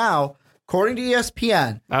right now. According to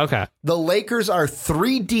ESPN, okay, the Lakers are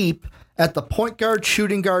 3 deep at the point guard,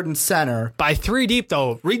 shooting guard, and center. By 3 deep,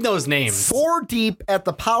 though, read those names. 4 deep at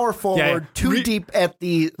the power forward, 2 deep at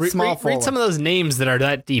the small forward. Read some of those names that are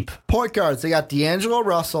that deep. Point guards, they got D'Angelo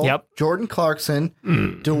Russell, Jordan Clarkson,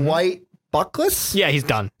 Dwight Buckless. Yeah, he's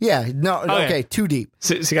done. Yeah, no, okay, 2 deep.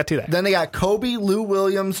 So you got 2 there. Then they got Kobe, Lou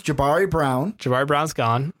Williams, Jabari Brown. Jabari Brown's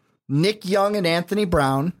gone. Nick Young and Anthony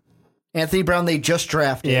Brown. Anthony Brown, they just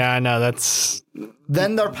drafted. Yeah, I know. That's.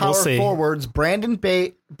 Then their power forwards: Brandon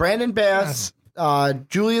Bass,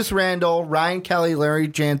 Julius Randle, Ryan Kelly,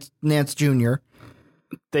 Larry Nance Jr.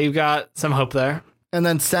 They've got some hope there. And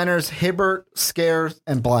then centers: Hibbert, Scares,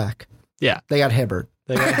 and Black. Yeah, they got Hibbert.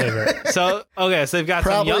 So they've got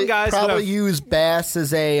some young guys. Probably use Bass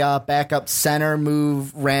as a backup center,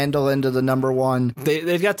 move Randall into the number 1.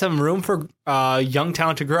 They've got some room for young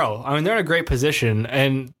talent to grow. I mean, they're in a great position,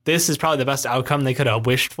 and this is probably the best outcome they could have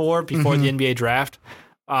wished for before the NBA draft.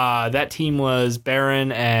 That team was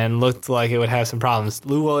barren and looked like it would have some problems.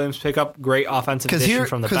 Lou Williams pick up great offensive addition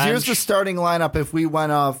from the bench. Because here's the starting lineup if we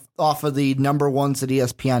went off of the number 1s that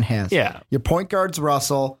ESPN has. Yeah. Your point guard's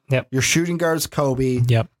Russell. Yep. Your shooting guard's Kobe.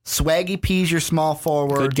 Yep. Swaggy P's your small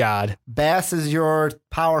forward. Good God. Bass is your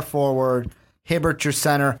power forward. Hibbert your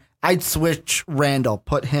center. I'd switch Randall.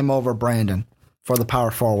 Put him over Brandon for the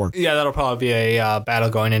power forward. Yeah, that'll probably be a battle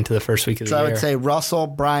going into the first week of the year. So I would say Russell,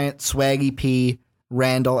 Bryant, Swaggy P,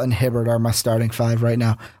 Randall, and Hibbert are my starting 5 right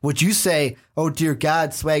now. Would you say, oh, dear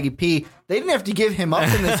God, Swaggy P, they didn't have to give him up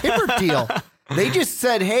in this Hibbert deal. They just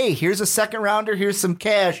said, hey, here's a second rounder, here's some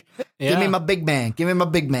cash. Give me my big man. Give me my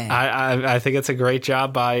big man. I think it's a great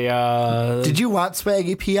job by... Did you want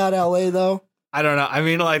Swaggy P out of L.A., though? I don't know. I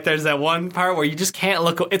mean, like, there's that one part where you just can't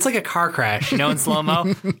look... It's like a car crash, in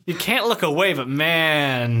slow-mo. You can't look away, but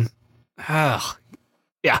man... yeah.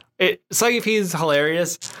 Swaggy P is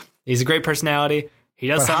hilarious. He's a great personality. He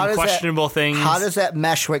does some questionable things. How does that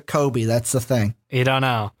mesh with Kobe? That's the thing. You don't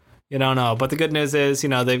know. But the good news is,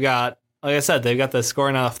 they've got, like I said, they've got the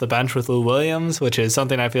scoring off the bench with Lou Williams, which is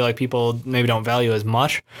something I feel like people maybe don't value as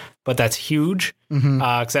much, but that's huge.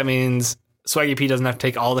 Because that means Swaggy P doesn't have to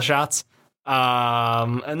take all the shots.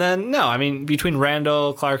 And then, between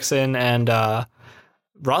Randall, Clarkson, and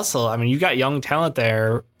Russell, you got young talent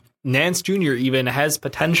there. Nance Jr. even has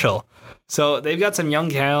potential. So they've got some young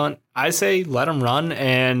talent. I say let them run,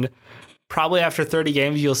 and probably after 30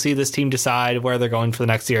 games, you'll see this team decide where they're going for the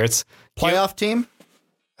next year. It's playoff team?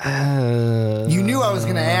 You knew I was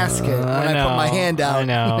going to ask it when I put my hand out.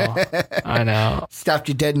 I know. Stopped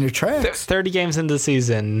you dead in your tracks. 30 games into the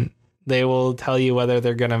season, they will tell you whether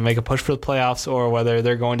they're going to make a push for the playoffs or whether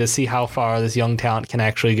they're going to see how far this young talent can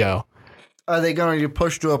actually go. Are they going to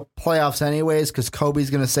push to a playoffs anyways? Because Kobe's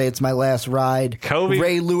going to say it's my last ride.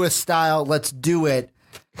 Ray Lewis style, let's do it.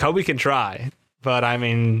 Kobe can try, but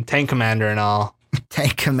tank commander and all.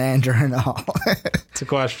 Tank commander and all. It's a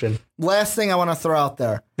question. Last thing I want to throw out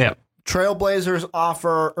there. Yeah. Trailblazers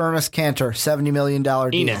offer Ernest Cantor $70 million deal.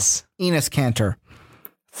 Enes Cantor.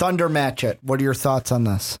 Thunder match it. What are your thoughts on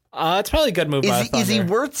this? It's probably a good move by Thunder. Is he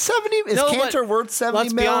worth 70? Is Cantor worth 70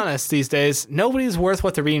 Let's be honest these days. Nobody's worth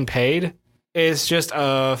what they're being paid. It's just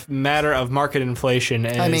a matter of market inflation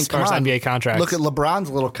as far as NBA contracts. Look at LeBron's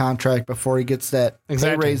little contract before he gets that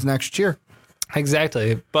pay raise next year.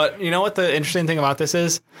 Exactly. But you know what the interesting thing about this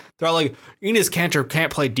is? They're all like, Enes Kanter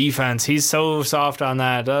can't play defense. He's so soft on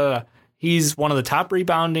that. He's one of the top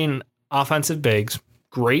rebounding offensive bigs.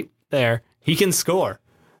 Great there. He can score.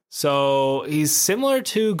 So he's similar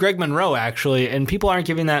to Greg Monroe, actually, and people aren't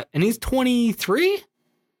giving that. And he's 23?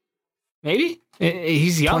 Maybe?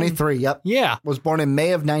 He's young. 23, yep. Yeah. Was born in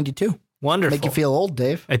May of 92. Wonderful. Make you feel old,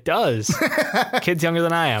 Dave. It does. Kid's younger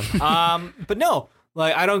than I am. But no,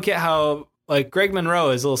 I don't get how, Greg Monroe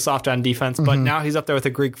is a little soft on defense, but now he's up there with a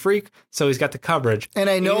Greek freak, so he's got the coverage. And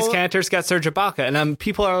I know... Enes Kanter's got Serge Ibaka, and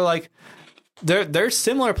people are like, they're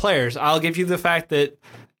similar players. I'll give you the fact that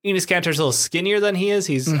Enes Kanter's a little skinnier than he is.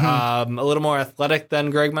 He's a little more athletic than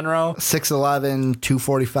Greg Monroe. 6'11",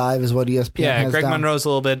 245 is what ESPN has Yeah, Greg down. Monroe's a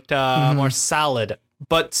little bit more solid.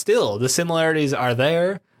 But still, the similarities are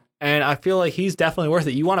there, and I feel like he's definitely worth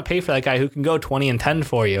it. You want to pay for that guy who can go 20 and 10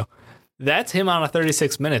 for you. That's him on a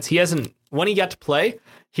 36 minutes. He hasn't... When he got to play,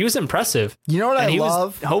 he was impressive. You know what I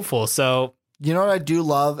love? Was hopeful, so... You know what I do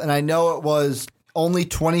love? And I know it was only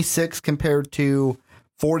 26 compared to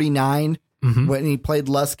 49 when he played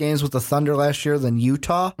less games with the Thunder last year than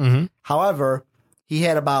Utah. However, he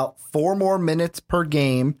had about 4 more minutes per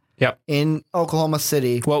game in Oklahoma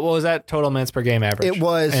City. What was that total minutes per game average? It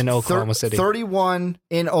was in Oklahoma City. 31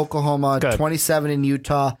 in Oklahoma, Good. 27 in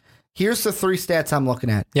Utah. Here's the 3 stats I'm looking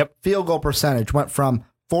at. Yep. Field goal percentage went from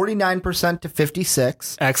 49% to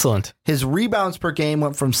 56. Excellent. His rebounds per game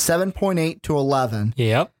went from 7.8 to 11.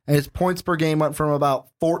 Yep. And his points per game went from about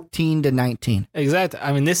 14 to 19. Exactly.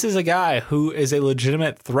 I mean, this is a guy who is a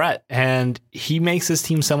legitimate threat, and he makes his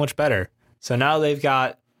team so much better. So now they've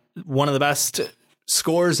got one of the best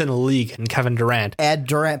scorers in the league in Kevin Durant. Add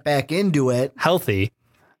Durant back into it. Healthy.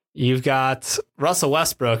 You've got Russell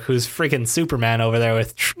Westbrook, who's freaking Superman over there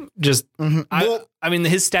with just... Well, I mean,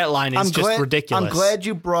 his stat line is just ridiculous. I'm glad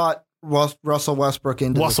you brought Russell Westbrook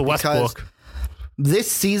into Russell this Westbrook.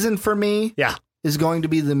 This season for me is going to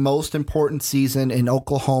be the most important season in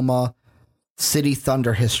Oklahoma City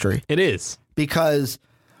Thunder history. It is. Because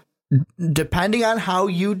depending on how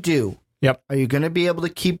you do, are you going to be able to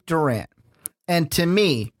keep Durant? And to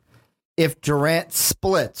me, if Durant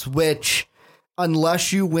splits, which...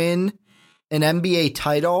 unless you win an NBA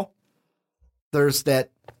title, there's that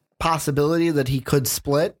possibility that he could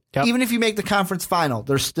split. Yep. Even if you make the conference final,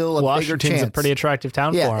 there's still a bigger chance. Washington's a pretty attractive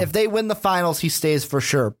town for him. If they win the finals, he stays for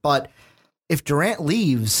sure. But if Durant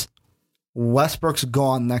leaves, Westbrook's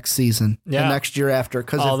gone next season, the next year after.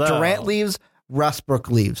 Because if Durant leaves, Westbrook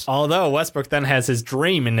leaves. Although Westbrook then has his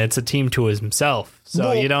dream, and it's a team to himself.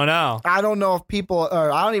 So you don't know. I don't know if people, or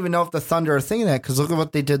I don't even know if the Thunder are thinking that, because look at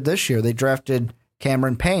what they did this year. They drafted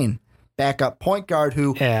Cameron Payne, backup point guard,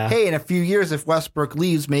 who, hey, in a few years, if Westbrook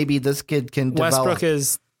leaves, maybe this kid can develop. Westbrook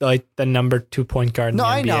is like the number 2 point guard in the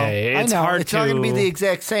NBA. I know. It's not going to be the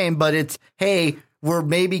exact same, but it's, hey, we're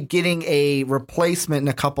maybe getting a replacement in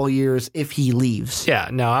a couple years if he leaves. Yeah,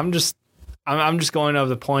 no, I'm just going over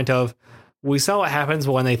the point of, we saw what happens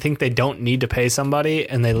when they think they don't need to pay somebody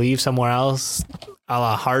and they leave somewhere else, a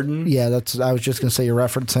la Harden. Yeah, I was just going to say you're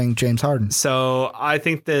referencing James Harden. So I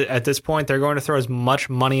think that at this point, they're going to throw as much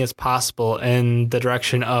money as possible in the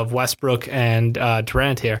direction of Westbrook and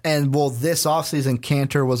Durant here. And, this offseason,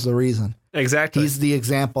 Cantor was the reason. Exactly. He's the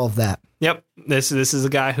example of that. Yep. This is a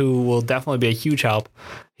guy who will definitely be a huge help.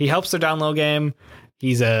 He helps their down-low game.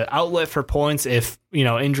 He's an outlet for points if,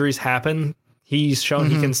 injuries happen. He's shown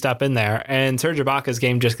he can step in there, and Serge Ibaka's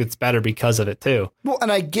game just gets better because of it too. Well, and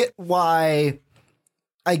I get why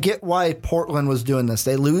Portland was doing this.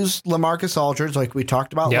 They lose LaMarcus Aldridge, like we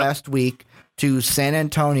talked about last week, to San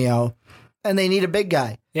Antonio, and they need a big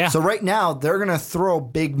guy. Yeah. So right now they're going to throw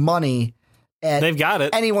big money at They've got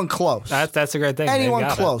it. Anyone close. That's a great thing. Anyone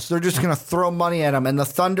close. They're just going to throw money at them. And the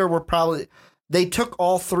Thunder they took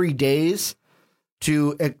all 3 days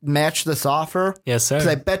to match this offer. Yes, sir. Because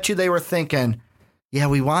I bet you they were thinking, yeah,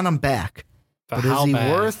 we want him back. But is he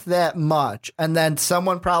worth that much? And then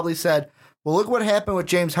someone probably said, well, look what happened with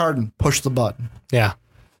James Harden. Push the button. Yeah.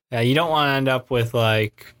 Yeah, you don't want to end up with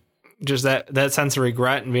just that sense of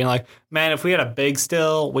regret and being like, man, if we had a big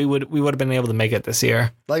still, we would have been able to make it this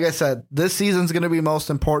year. Like I said, this season's going to be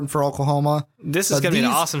most important for Oklahoma. This is going to be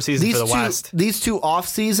an awesome season for the West. These 2 off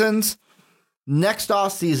seasons, next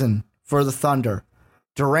off season for the Thunder,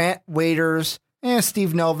 Durant, Waiters,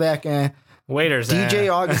 Steve Novak, Waiters,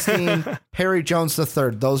 DJ Augustine, Perry Jones III.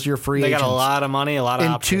 Those are your free agents. They got a lot of money, a lot of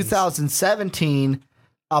options. In 2017,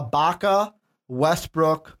 Ibaka,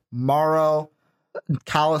 Westbrook, Morrow,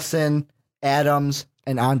 Collison, Adams,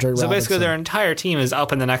 and Andre Robertson. So basically their entire team is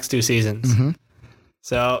up in the next 2 seasons. Mm-hmm.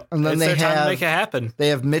 So and then it's their time to make it happen. They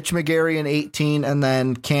have Mitch McGary in 18, and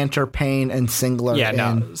then Cantor, Payne, and Singler in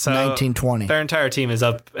 1920. Their entire team is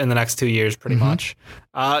up in the next 2 years pretty much.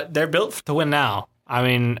 They're built to win now. I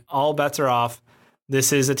mean, all bets are off.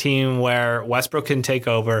 This is a team where Westbrook can take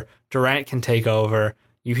over, Durant can take over.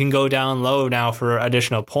 You can go down low now for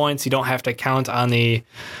additional points. You don't have to count on the...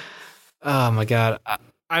 Oh, my God.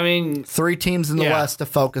 I mean... 3 teams in the West to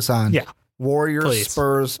focus on. Yeah. Warriors,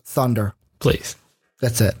 Spurs, Thunder. Please.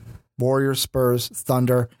 That's it. Warriors, Spurs,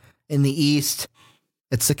 Thunder. In the East,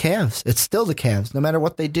 it's the Cavs. It's still the Cavs, no matter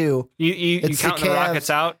what they do. You count the Rockets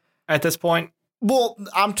out at this point? Well,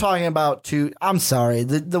 I'm talking about I'm sorry.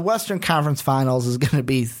 The Western Conference Finals is going to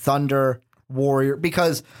be Thunder, Warrior,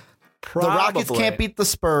 because the Rockets can't beat the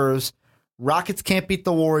Spurs. Rockets can't beat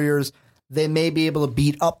the Warriors. They may be able to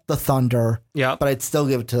beat up the Thunder. Yep. But I'd still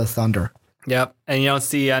give it to the Thunder. Yep. And you don't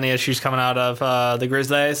see any issues coming out of the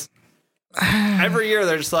Grizzlies? Every year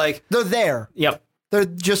they're just like... They're there. Yep. They're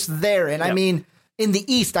just there. And I mean, in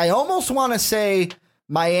the East, I almost want to say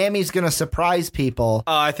Miami's going to surprise people.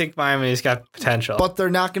 I think Miami's got potential. But they're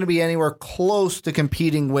not going to be anywhere close to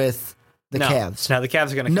competing with the Cavs. No, the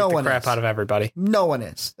Cavs are going to kick the crap out of everybody. No one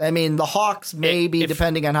is. I mean, the Hawks maybe,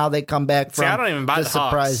 depending on how they come back from I don't even buy the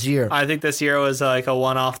surprise year. I think this year was like a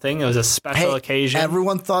one-off thing. It was a special occasion.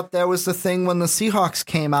 Everyone thought that was the thing when the Seahawks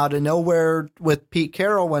came out of nowhere with Pete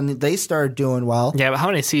Carroll when they started doing well. Yeah, but how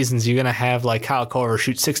many seasons are you going to have like Kyle Korver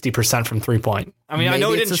shoot 60% from three-point? I mean, maybe I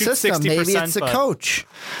know he didn't shoot 60%. Maybe it's a coach.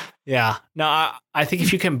 Yeah. No, I think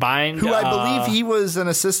if you combine... Who I believe he was an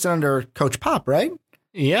assistant under Coach Pop, right?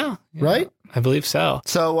 Yeah. Right? I believe so.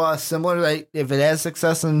 So similar, if it has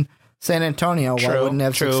success in San Antonio, why wouldn't it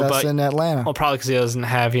have success in Atlanta? Well, probably because he doesn't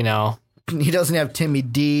have, He doesn't have Timmy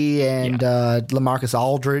D and LaMarcus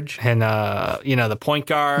Aldridge. And, the point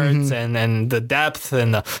guards and the depth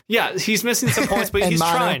and he's missing some points, but he's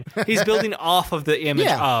trying. He's building off of the image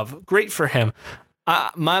of. Great for him.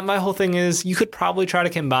 My whole thing is you could probably try to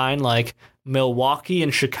combine like Milwaukee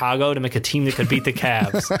and Chicago to make a team that could beat the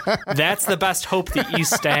Cavs. That's the best hope the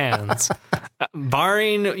East stands.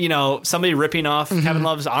 Barring, somebody ripping off Kevin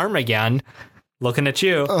Love's arm again, looking at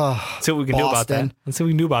you. Let's see what we can do about that. Let's see what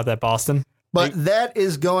we can do about that, Boston. But that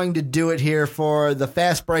is going to do it here for the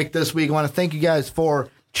Fast Break this week. I want to thank you guys for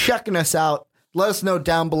checking us out. Let us know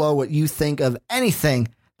down below what you think of anything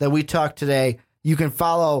that we talked today. You can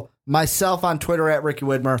follow myself on Twitter at Ricky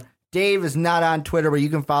Widmer. Dave is not on Twitter, but you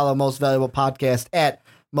can follow Most Valuable Podcast at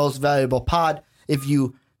Most Valuable Pod. If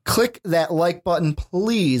you click that like button,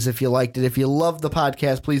 please, if you liked it. If you love the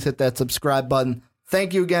podcast, please hit that subscribe button.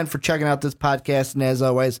 Thank you again for checking out this podcast. And as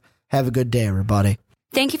always, have a good day, everybody.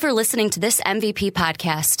 Thank you for listening to this MVP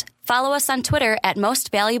podcast. Follow us on Twitter at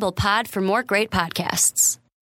Most Valuable Pod for more great podcasts.